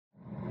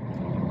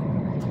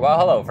Well,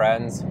 hello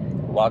friends.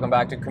 Welcome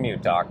back to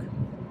Commute Talk.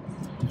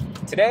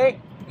 Today,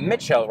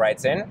 Mitchell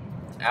writes in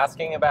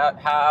asking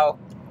about how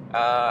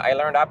I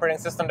learned operating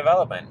system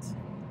development.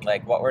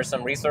 Like, what were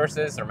some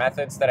resources or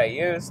methods that I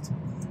used?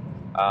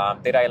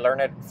 Did I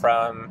learn it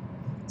from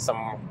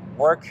some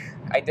work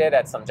I did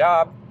at some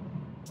job?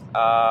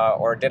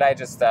 Or did I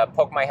just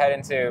poke my head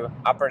into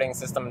operating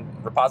system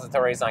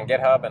repositories on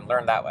GitHub and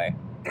learn that way?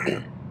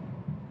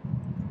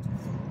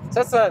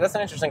 So that's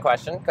an interesting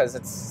question, because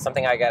it's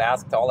something I get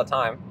asked all the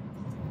time.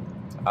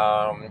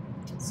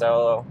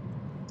 So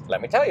let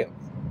me tell you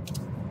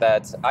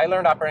that I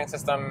learned operating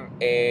system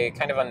a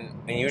kind of an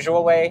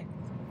unusual way,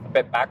 a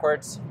bit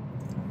backwards.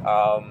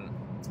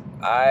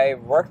 I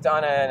worked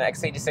on an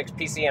x86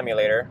 PC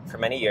emulator for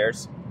many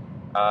years.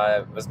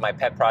 It was my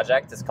pet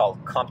project. It's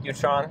called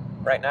Computron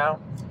right now.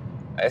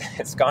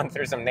 It's gone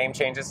through some name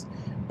changes,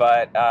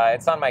 but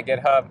it's on my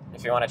GitHub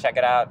if you want to check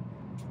it out.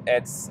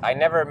 I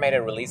never made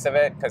a release of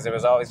it because it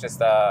was always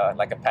just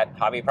like a pet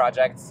hobby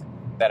project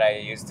that I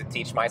used to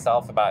teach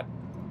myself about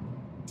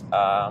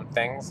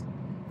things.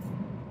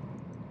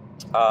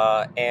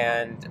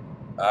 And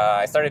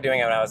I started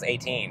doing it when I was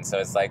 18, so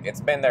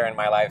it's been there in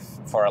my life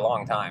for a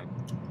long time.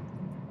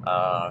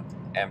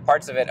 And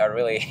parts of it are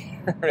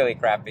really, really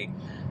crappy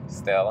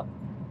still.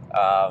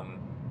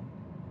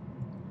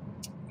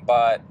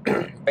 But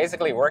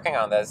basically working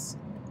on this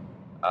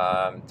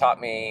taught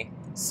me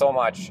so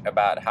much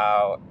about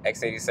how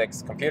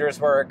x86 computers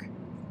work,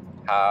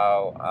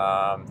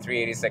 how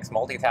 386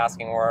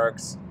 multitasking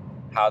works,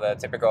 how the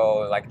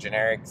typical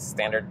generic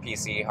standard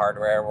PC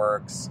hardware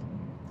works.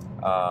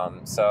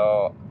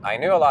 So I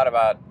knew a lot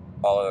about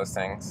all of those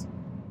things.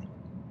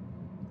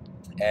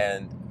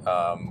 And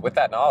with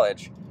that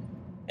knowledge,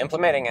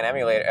 implementing an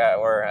emulator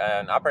or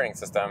an operating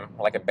system,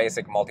 like a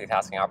basic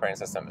multitasking operating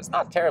system, is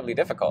not terribly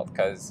difficult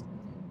because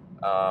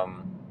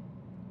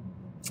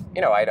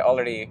I'd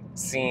already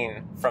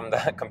seen from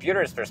the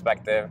computer's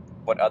perspective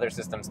what other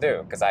systems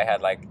do, because I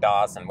had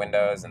DOS and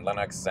Windows and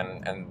Linux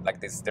and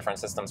these different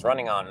systems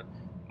running on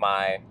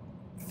my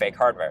fake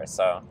hardware.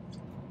 So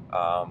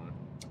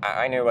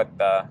I knew what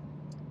the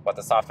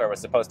software was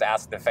supposed to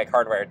ask the fake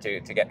hardware to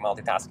get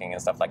multitasking and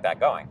stuff like that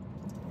going.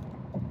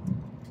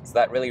 So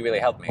that really, really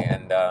helped me.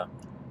 And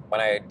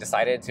when I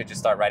decided to just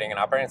start writing an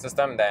operating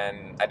system,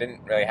 then I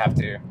didn't really have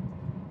to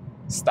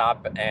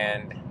stop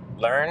and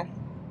learn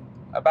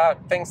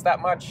about things that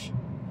much,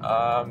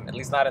 at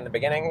least not in the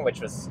beginning, which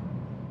was,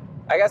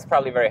 I guess,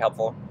 probably very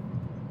helpful.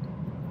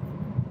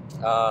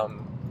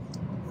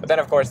 But then,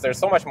 of course, there's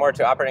so much more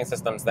to operating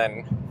systems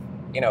than,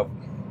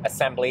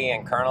 assembly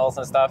and kernels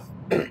and stuff,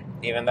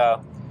 even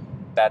though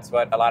that's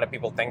what a lot of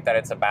people think that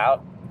it's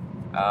about.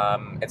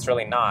 It's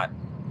really not.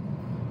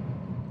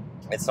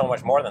 It's so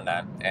much more than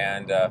that.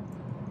 And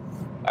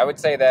I would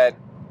say that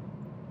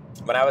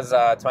when I was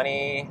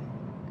 20,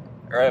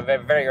 or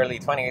very early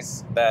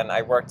 20s, then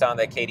I worked on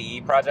the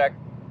KDE project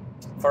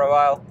for a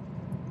while,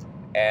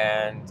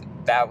 and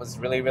that was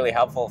really, really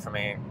helpful for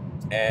me,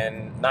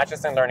 and not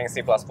just in learning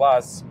C++,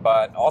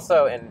 but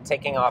also in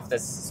taking off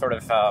this sort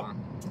of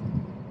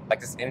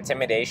this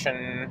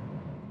intimidation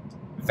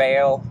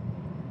veil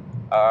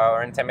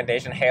or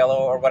intimidation halo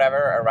or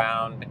whatever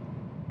around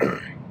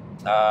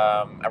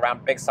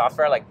around big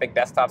software, like big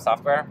desktop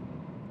software.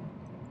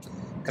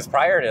 Because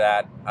prior to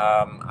that,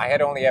 I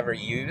had only ever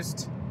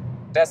used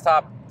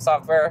desktop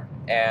software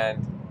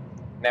and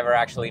never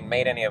actually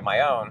made any of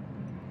my own,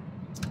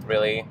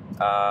 really.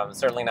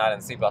 Certainly not in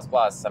C++.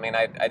 I mean,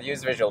 I'd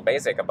used Visual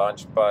Basic a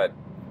bunch, but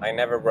I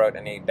never wrote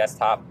any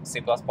desktop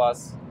C++,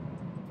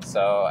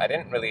 so I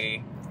didn't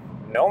really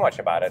know much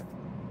about it.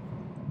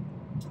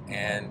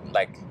 And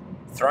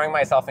throwing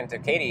myself into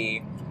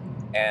KDE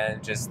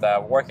and just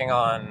working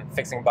on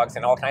fixing bugs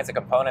in all kinds of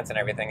components and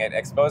everything, it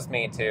exposed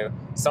me to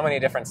so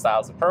many different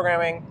styles of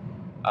programming,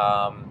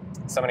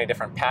 so many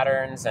different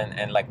patterns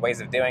and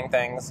ways of doing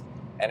things,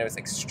 and it was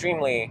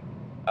extremely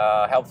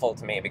helpful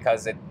to me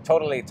because it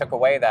totally took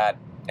away that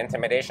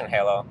intimidation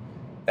halo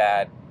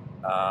that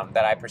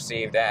I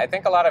perceived. And I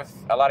think a lot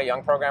of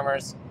young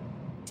programmers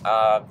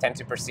tend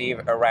to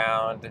perceive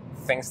around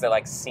things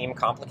that seem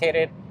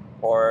complicated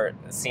or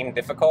seem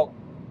difficult.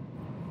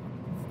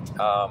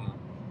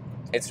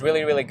 It's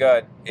really, really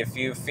good if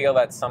you feel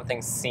that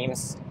something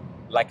seems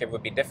like it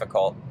would be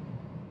difficult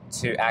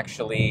to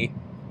actually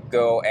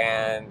go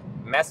and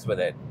mess with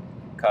it,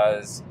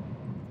 because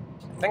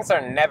things are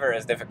never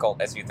as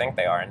difficult as you think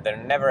they are, and they're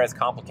never as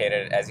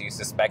complicated as you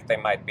suspect they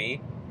might be.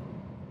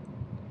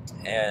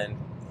 And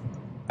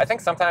I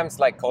think sometimes,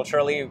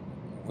 culturally,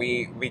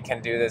 we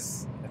can do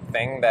this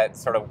thing that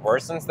sort of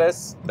worsens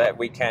this, that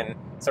we can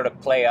sort of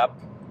play up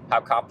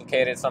how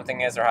complicated something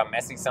is or how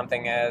messy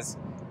something is,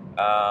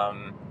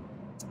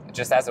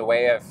 just as a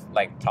way of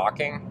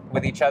talking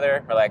with each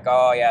other. We're like,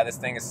 oh yeah, this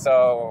thing is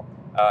so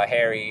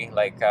hairy,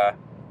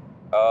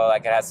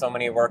 it has so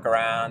many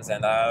workarounds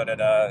and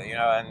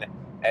and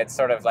it's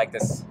sort of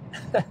this.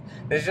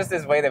 There's just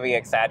this way that we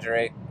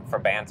exaggerate for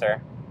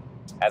banter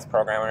as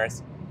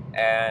programmers,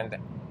 and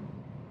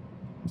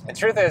the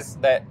truth is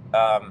that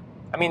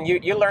I mean,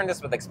 you learn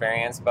this with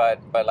experience,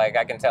 but like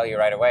I can tell you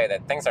right away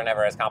that things are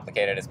never as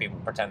complicated as people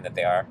pretend that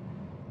they are,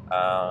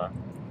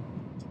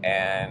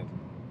 and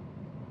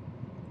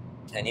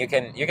you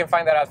can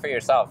find that out for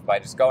yourself by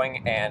just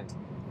going and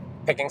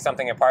picking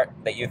something apart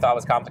that you thought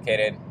was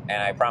complicated,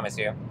 and I promise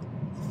you,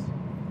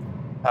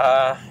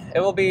 it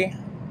will be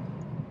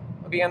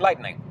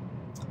enlightening.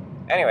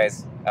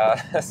 Anyways,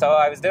 so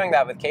I was doing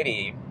that with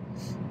KDE,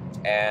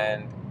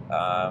 and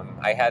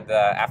I had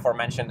the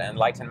aforementioned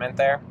enlightenment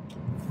there.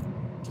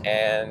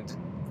 And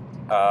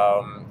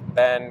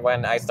then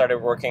when I started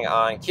working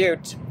on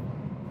Qt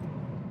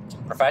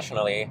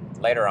professionally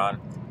later on,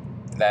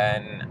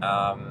 then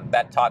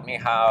that taught me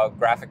how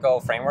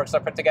graphical frameworks are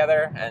put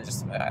together, and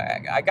just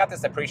I got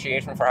this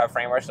appreciation for how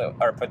frameworks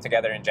are put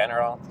together in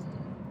general.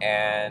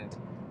 And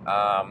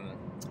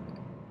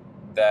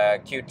the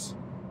Qt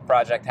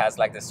project has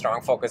like this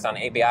strong focus on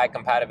API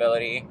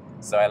compatibility,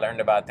 so I learned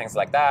about things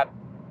like that,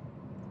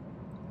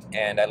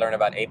 and I learned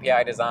about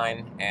API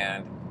design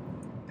and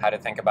how to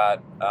think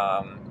about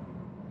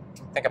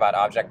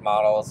object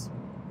models,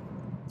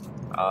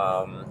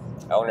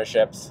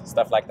 ownerships,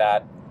 stuff like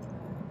that.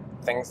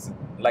 Things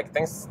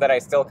that I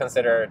still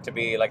consider to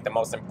be like the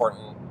most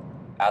important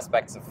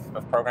aspects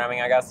of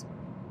programming, I guess.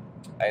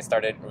 I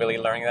started really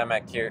learning them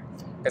at Qt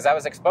because I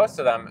was exposed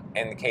to them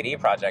in the KDE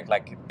project.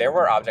 Like there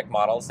were object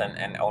models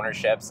and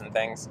ownerships and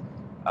things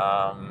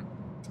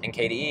in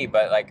KDE,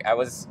 but like I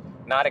was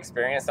not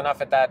experienced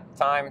enough at that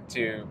time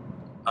to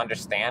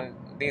understand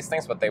these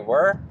things, what they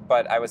were,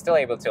 but I was still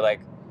able to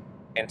like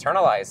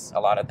internalize a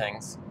lot of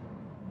things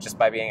just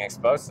by being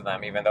exposed to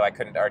them, even though I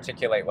couldn't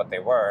articulate what they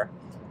were.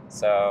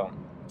 So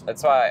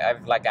that's why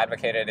I've like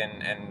advocated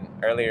in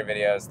earlier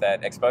videos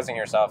that exposing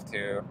yourself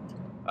to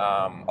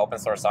open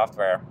source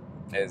software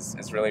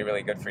is really,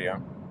 really good for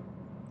you,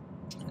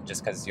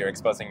 just because you're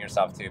exposing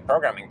yourself to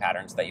programming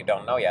patterns that you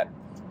don't know yet.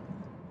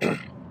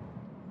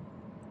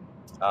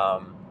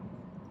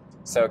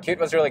 So Qt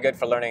was really good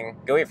for learning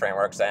GUI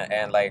frameworks,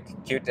 and like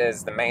Qt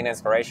is the main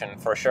inspiration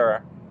for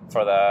sure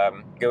for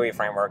the GUI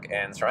framework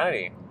in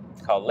Serenity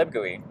called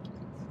libGUI.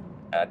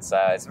 It's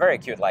very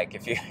Qt-like.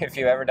 If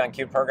you've ever done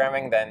Qt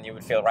programming, then you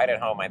would feel right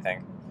at home, I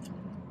think.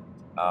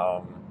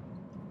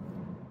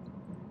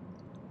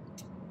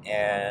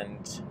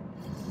 And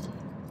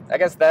I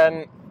guess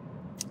then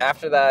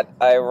after that,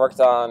 I worked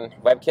on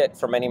WebKit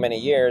for many, many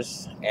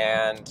years,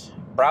 and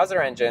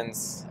browser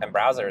engines and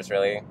browsers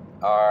really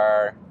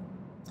are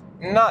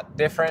not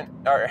different,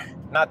 or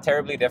not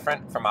terribly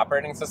different from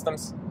operating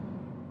systems,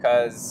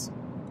 because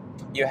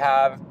you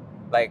have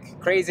like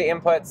crazy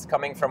inputs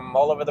coming from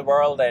all over the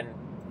world,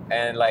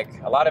 and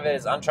like a lot of it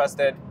is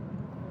untrusted,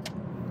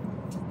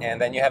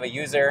 and then you have a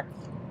user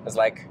who's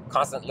like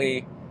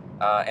constantly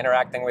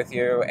interacting with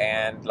you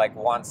and like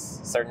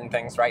wants certain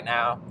things right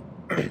now,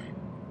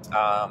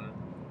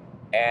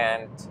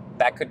 and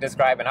that could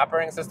describe an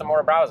operating system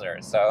or a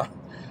browser. So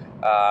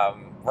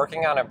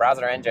working on a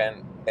browser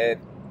engine, it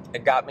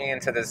got me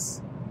into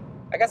this,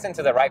 I guess,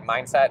 into the right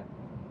mindset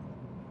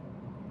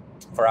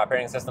for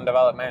operating system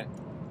development.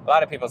 A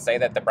lot of people say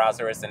that the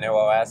browser is the new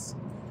OS.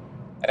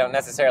 I don't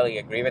necessarily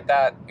agree with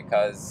that,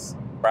 because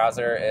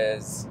browser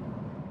is,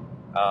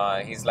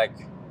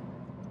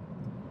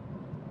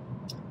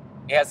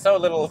 he has so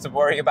little to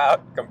worry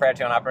about compared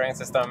to an operating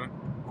system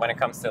when it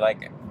comes to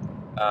like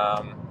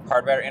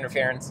hardware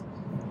interference.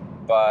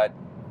 But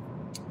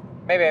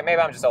maybe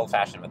I'm just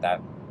old-fashioned with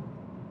that.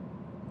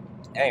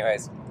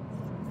 Anyways,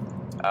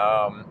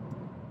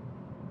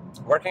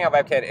 working on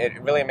WebKit,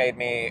 it really made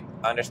me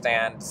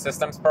understand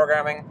systems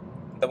programming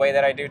the way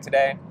that I do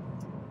today,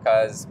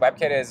 because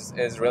WebKit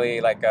is really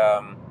like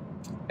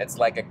it's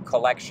like a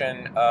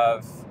collection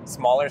of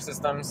smaller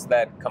systems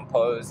that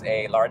compose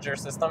a larger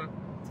system.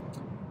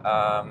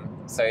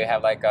 So you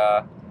have like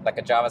a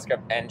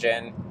JavaScript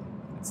engine.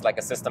 It's like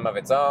a system of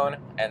its own,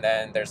 and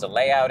then there's a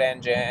layout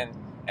engine,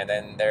 and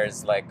then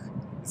there's like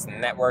this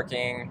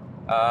networking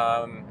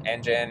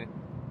engine,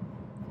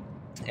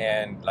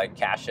 and like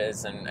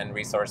caches and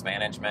resource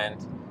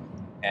management,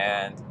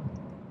 and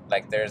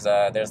like there's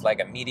like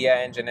a media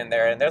engine in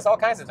there, and there's all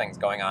kinds of things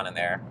going on in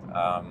there,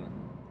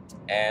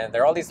 and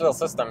there are all these little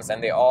systems,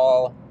 and they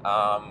all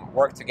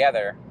work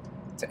together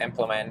to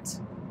implement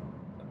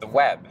the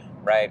web,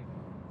 right?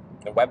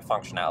 The web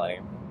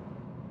functionality.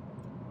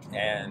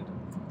 And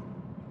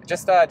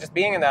just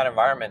being in that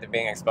environment and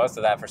being exposed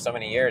to that for so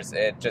many years,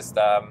 it just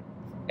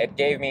it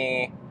gave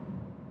me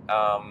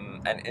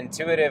an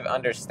intuitive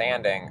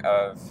understanding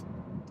of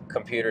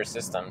computer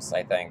systems,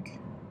 I think.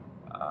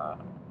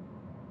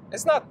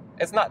 It's not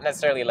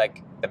necessarily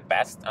like the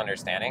best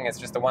understanding. It's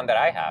just the one that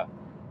I have,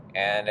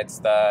 and it's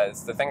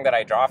the thing that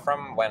I draw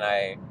from when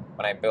I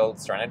build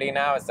Serenity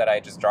now, is that I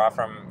just draw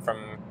from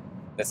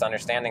this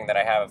understanding that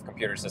I have of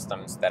computer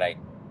systems that I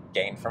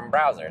gained from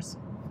browsers.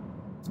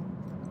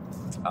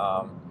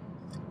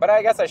 But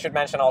I guess I should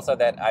mention also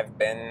that I've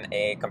been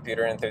a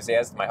computer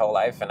enthusiast my whole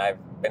life, and I've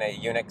been a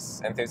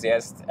Unix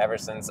enthusiast ever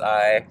since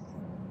I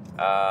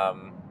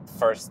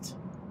first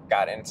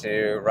got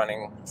into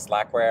running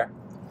Slackware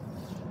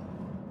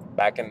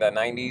back in the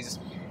 90s,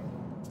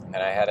 and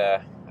I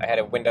had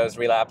a Windows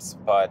relapse,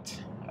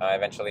 but I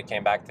eventually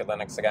came back to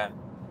Linux again.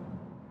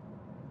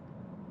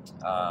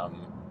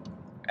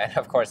 And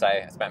of course,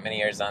 I spent many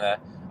years on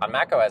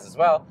Mac OS as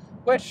well,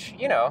 which,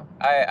 you know,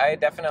 I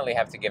definitely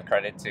have to give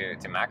credit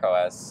to Mac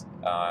OS,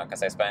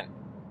 because I spent,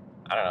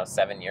 I don't know,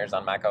 7 years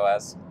on Mac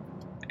OS,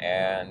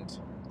 and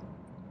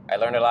I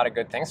learned a lot of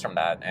good things from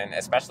that, and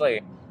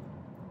especially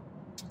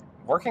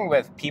working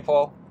with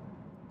people,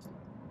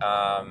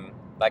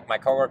 like my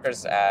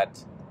coworkers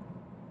at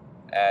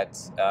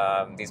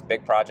these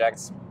big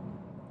projects.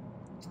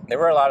 There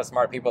were a lot of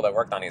smart people that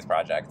worked on these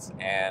projects,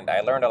 and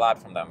I learned a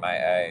lot from them.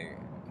 I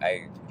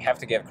have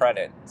to give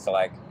credit. So,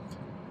 like,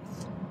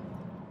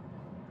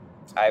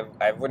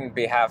 I wouldn't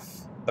be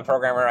half the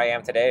programmer I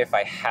am today if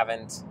I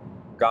haven't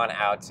gone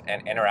out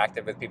and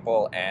interacted with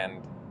people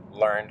and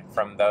learned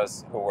from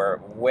those who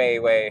were way,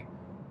 way,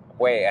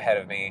 way ahead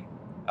of me,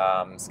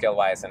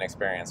 skill-wise and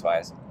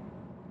experience-wise.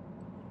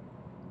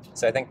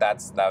 So I think that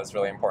was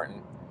really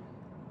important.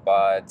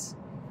 But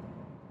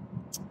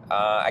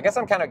I guess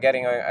I'm kind of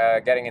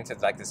getting into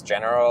like this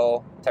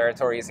general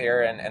territories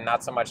here, and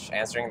not so much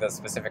answering the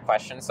specific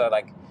question. So,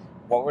 like,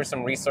 what were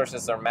some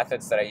resources or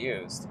methods that I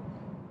used?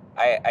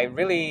 I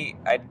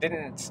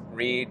didn't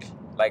read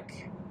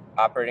like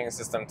operating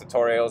system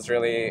tutorials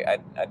really.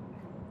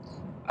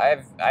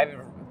 I've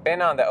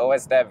been on the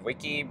OS Dev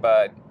wiki,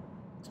 but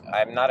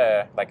I'm not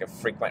a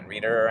frequent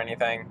reader or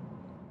anything.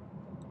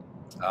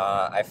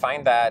 I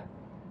find that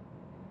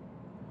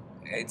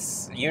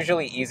it's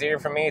usually easier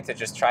for me to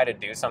just try to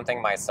do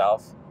something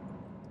myself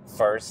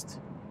first,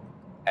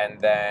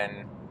 and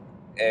then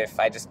if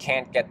I just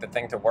can't get the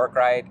thing to work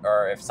right,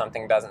 or if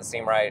something doesn't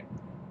seem right,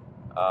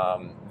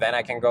 then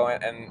I can go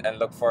in and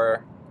look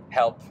for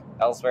help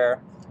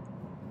elsewhere.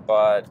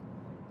 But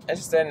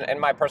it's just in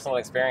my personal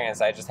experience,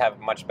 I just have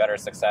much better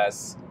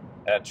success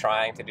at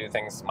trying to do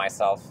things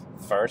myself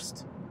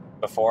first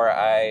before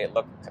I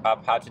look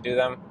up how to do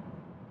them.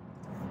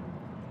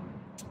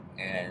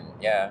 And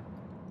yeah,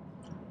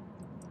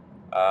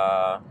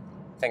 I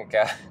think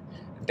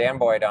Dan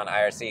Boyd on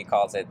IRC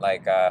calls it my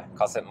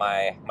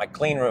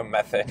clean room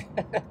method.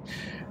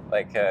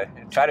 Like,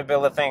 try to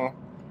build a thing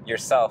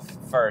yourself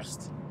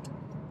first.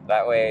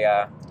 That way,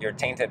 you're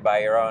tainted by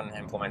your own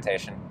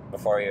implementation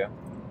before you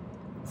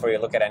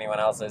look at anyone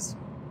else's.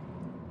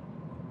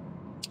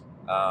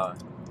 I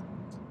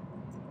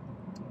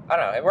don't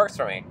know. It works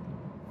for me.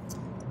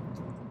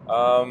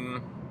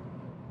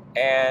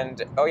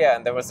 And oh yeah,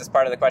 and there was this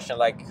part of the question,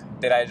 like,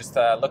 did I just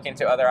look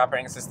into other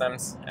operating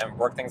systems and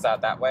work things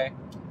out that way?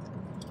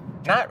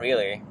 Not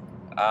really.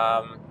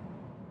 I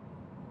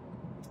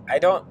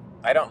don't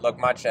look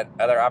much at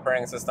other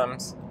operating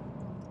systems.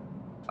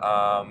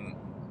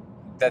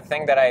 The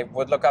thing that I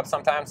would look up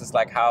sometimes is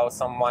like how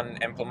someone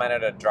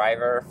implemented a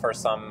driver for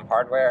some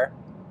hardware,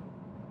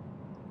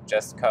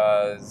 just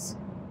because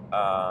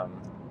that's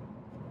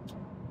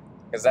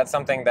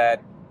something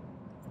that,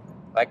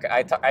 like,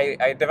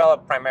 I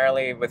develop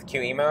primarily with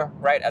QEMU,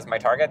 right, as my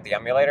target, the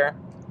emulator.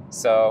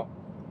 So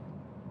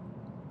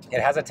it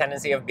has a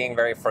tendency of being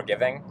very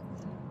forgiving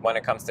when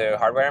it comes to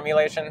hardware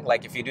emulation.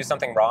 Like, if you do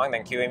something wrong,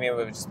 then QEMU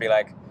would just be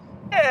like,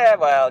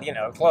 well, you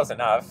know, close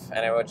enough,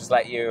 and it would just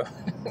let you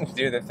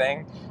do the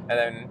thing. And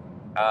then,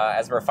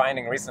 as we're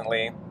finding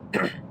recently,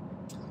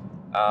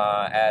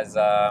 as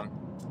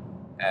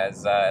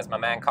my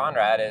man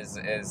Conrad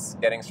is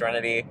getting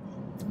Serenity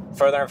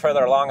further and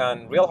further along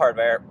on real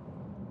hardware,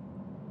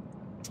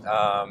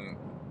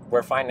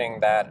 we're finding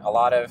that a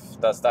lot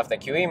of the stuff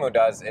that QEMU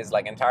does is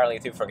like entirely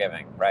too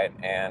forgiving, right?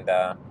 And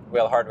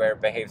real hardware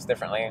behaves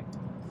differently.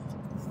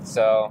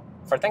 So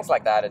for things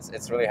like that,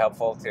 it's really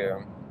helpful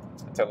to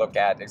look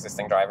at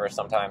existing drivers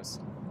sometimes.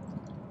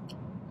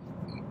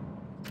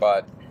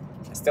 But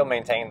I still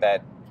maintain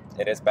that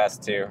it is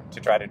best to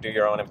try to do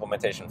your own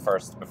implementation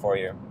first before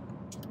you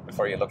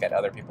look at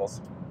other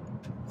people's.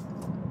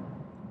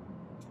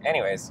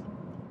 Anyways,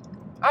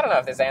 I don't know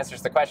if this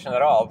answers the question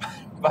at all,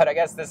 but I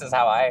guess this is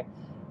how I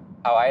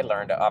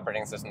learned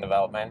operating system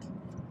development.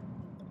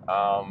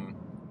 I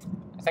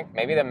think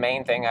maybe the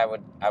main thing I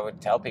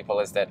would tell people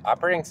is that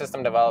operating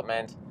system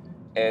development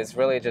is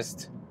really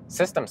just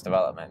systems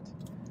development,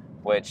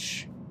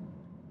 which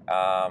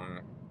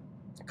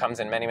comes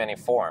in many, many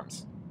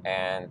forms.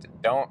 And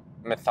don't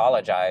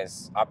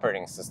mythologize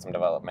operating system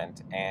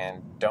development,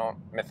 and don't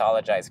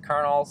mythologize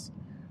kernels,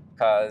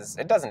 because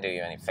it doesn't do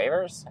you any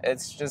favors.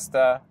 It's just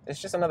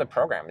another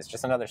program. It's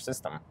just another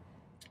system.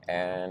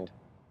 And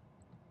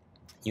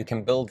you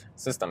can build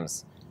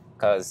systems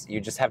because you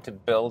just have to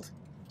build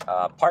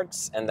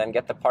parts and then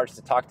get the parts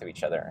to talk to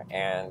each other.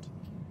 And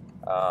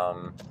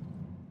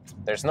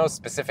there's no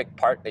specific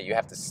part that you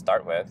have to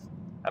start with.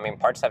 I mean,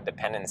 parts have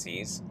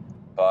dependencies,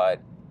 but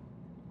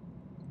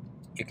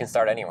you can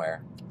start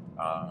anywhere.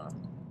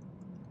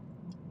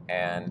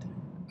 And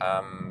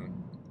I'm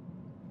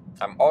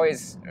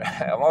always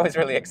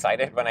really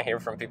excited when I hear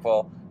from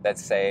people that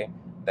say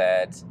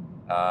that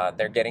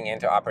they're getting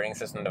into operating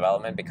system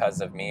development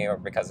because of me, or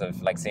because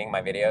of like seeing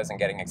my videos and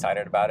getting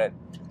excited about it.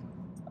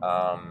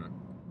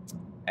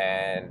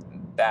 and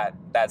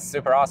that's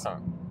super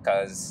awesome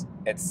because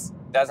it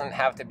doesn't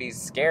have to be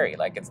scary.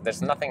 Like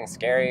there's nothing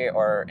scary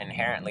or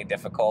inherently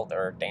difficult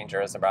or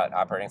dangerous about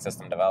operating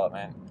system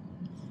development.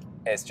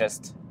 It's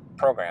just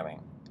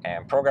programming,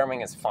 and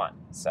programming is fun.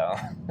 So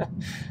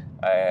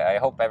I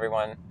hope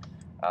everyone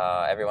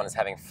is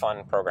having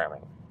fun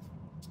programming.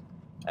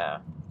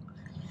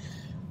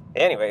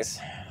 Anyways,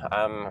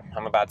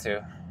 I'm about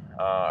to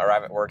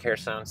arrive at work here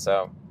soon,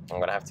 so I'm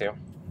gonna have to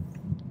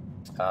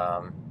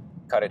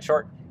cut it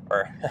short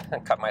or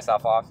cut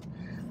myself off.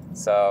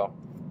 So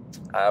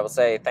I will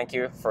say thank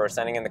you for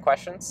sending in the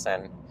questions,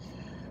 and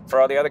for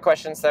all the other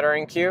questions that are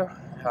in queue,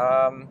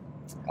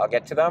 I'll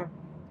get to them,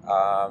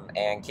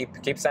 and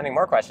keep sending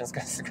more questions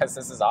because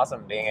this is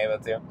awesome being able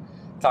to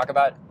talk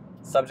about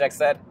subjects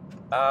that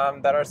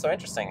are so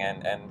interesting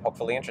and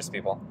hopefully interest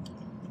people.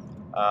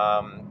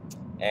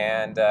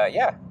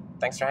 Yeah,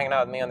 thanks for hanging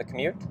out with me on the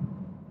commute,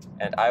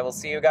 and I will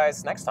see you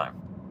guys next time.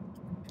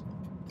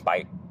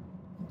 Bye.